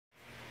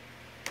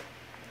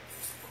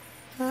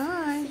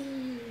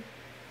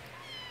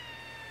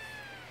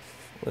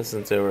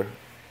Listen to her.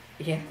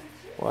 Yeah.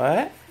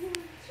 What?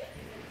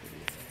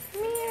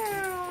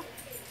 Meow.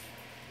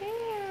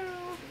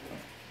 Meow.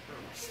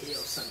 Steal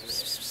some of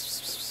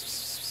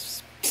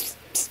this.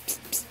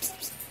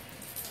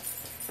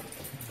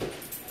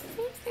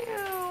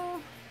 Meow.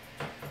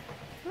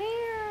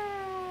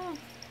 Meow.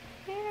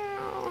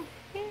 Meow.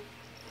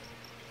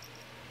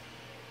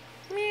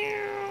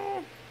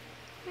 Meow.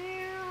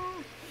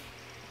 Meow.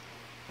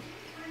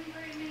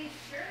 Very many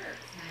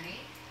shirts, honey.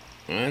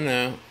 I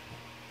know.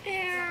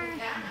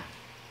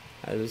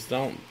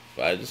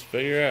 I just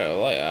figure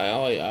out, I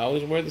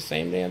always wear the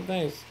same damn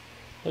things.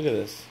 Look at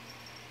this.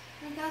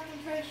 I got the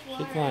fresh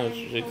water.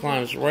 She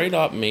climbs right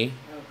up me. Oh,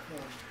 cool.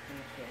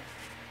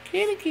 Thank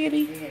you. Kitty, kitty.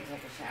 You gonna take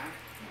a shower?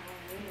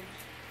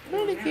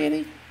 Kitty,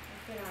 kitty.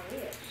 That's what I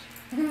wish.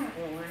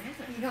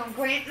 Well, you gonna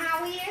grant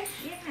my wish?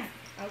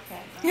 Yeah.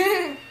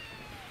 Okay.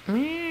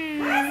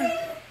 Meow.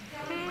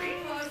 Don't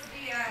reclose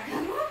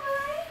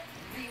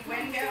the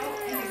window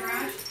in the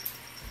garage.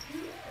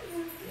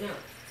 No.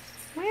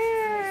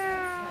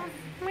 Meow.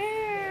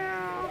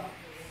 Meow.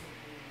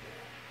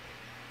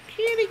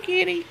 Kitty,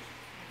 kitty.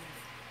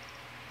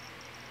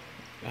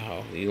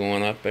 Oh, you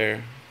going up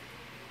there?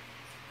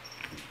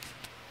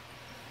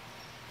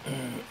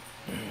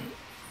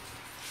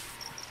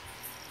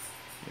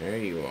 There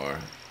you are.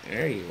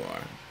 There you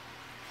are.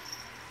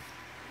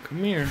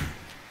 Come here.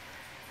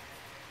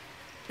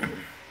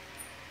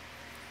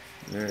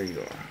 There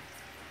you are.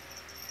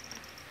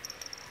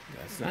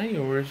 That's not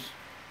yours.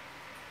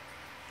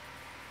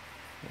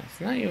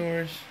 That's not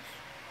yours.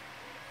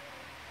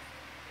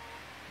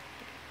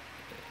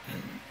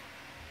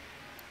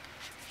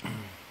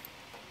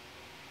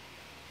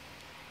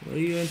 What are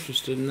you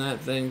interested in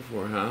that thing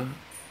for, huh?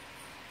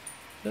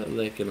 Quit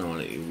licking on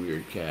it, you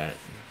weird cat.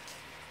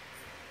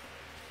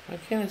 Why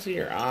can't I see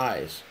your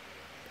eyes?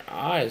 Your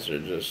eyes are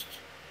just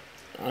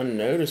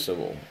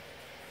unnoticeable.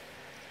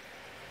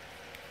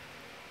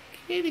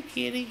 Kitty,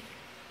 kitty.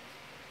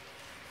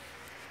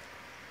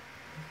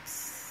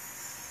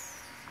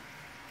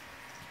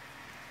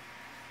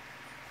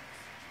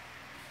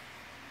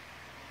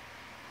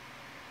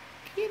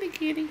 Kitty,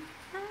 kitty.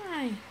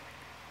 Hi.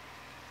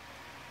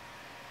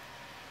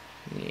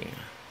 Yeah.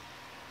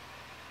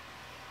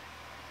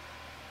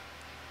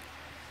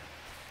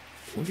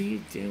 What are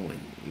you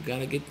doing? You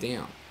gotta get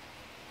down.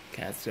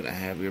 Cat's gonna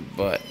have your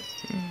butt.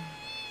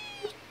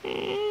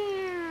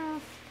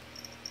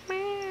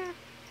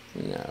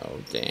 No,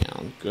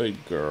 down.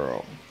 Good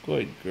girl.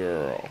 Good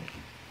girl.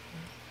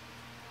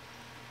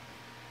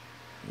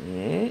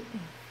 You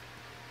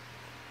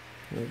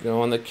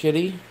go on the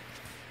kitty?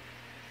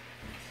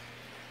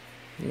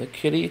 On the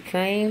kitty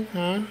train,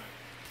 huh?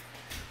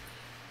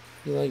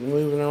 You like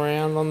moving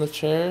around on the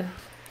chair?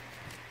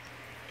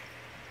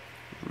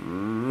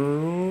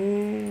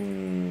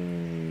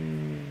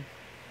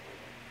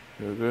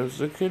 Here goes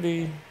the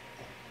kitty.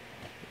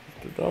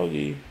 The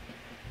doggy.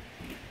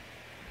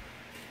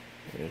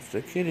 There's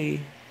the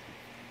kitty.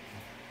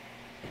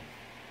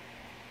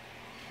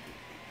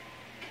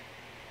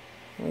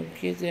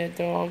 Look at that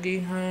doggy,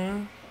 huh?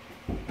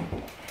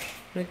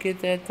 Look at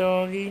that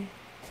doggy.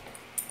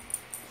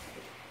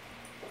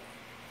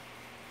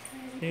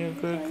 You a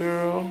good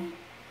girl?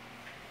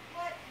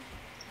 What?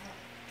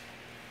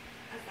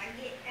 As I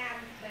get down,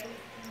 baby.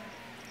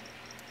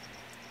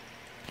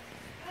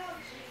 Oh,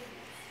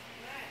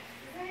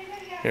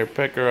 jeez. Here,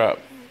 pick her up.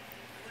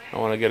 I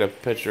want to get a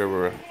picture of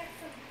her.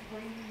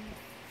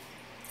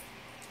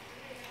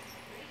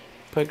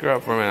 Pick her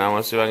up for a minute. I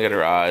want to see if I can get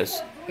her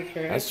eyes.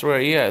 I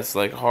swear, yeah, it's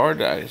like hard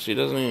to. She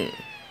doesn't even.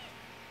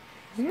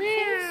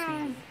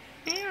 Meow.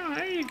 Meow,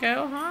 there you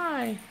go.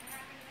 Hi.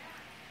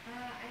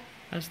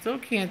 I still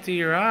can't see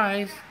your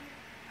eyes.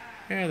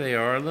 There they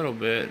are, a little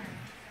bit.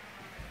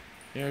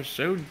 They're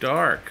so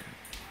dark.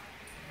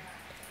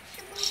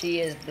 She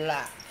is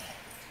black.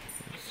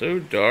 So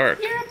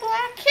dark. You're a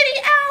black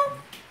kitty. Ow!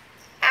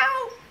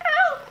 Ow!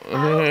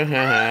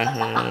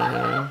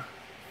 Ow!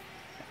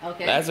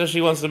 Okay. That's what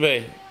she wants to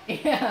be.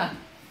 Yeah.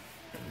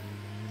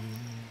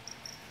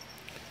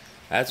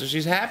 That's what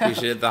she's happy.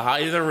 She's at the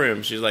height of the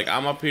room. She's like,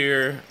 I'm up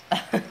here.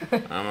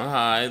 I'm at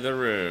high of the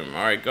room.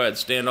 All right, go ahead.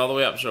 Stand all the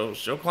way up.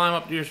 She'll climb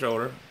up to your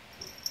shoulder.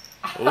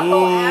 Ooh,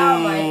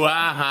 ow,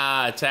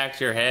 aha. Attacked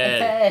your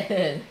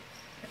head.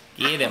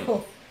 Get him.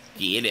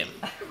 Get him.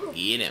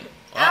 Get him.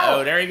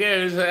 Uh-oh, there he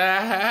goes. Get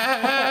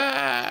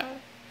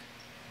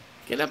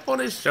up on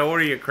his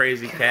shoulder, you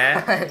crazy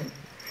cat.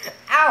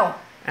 Ow!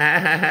 Ow!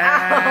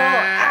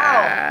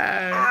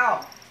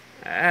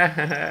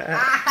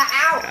 Ow!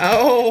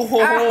 Oh,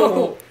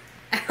 Ow!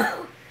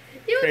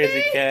 You crazy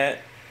okay? cat.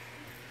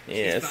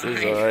 Yes,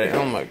 he's alright.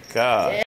 Oh my god.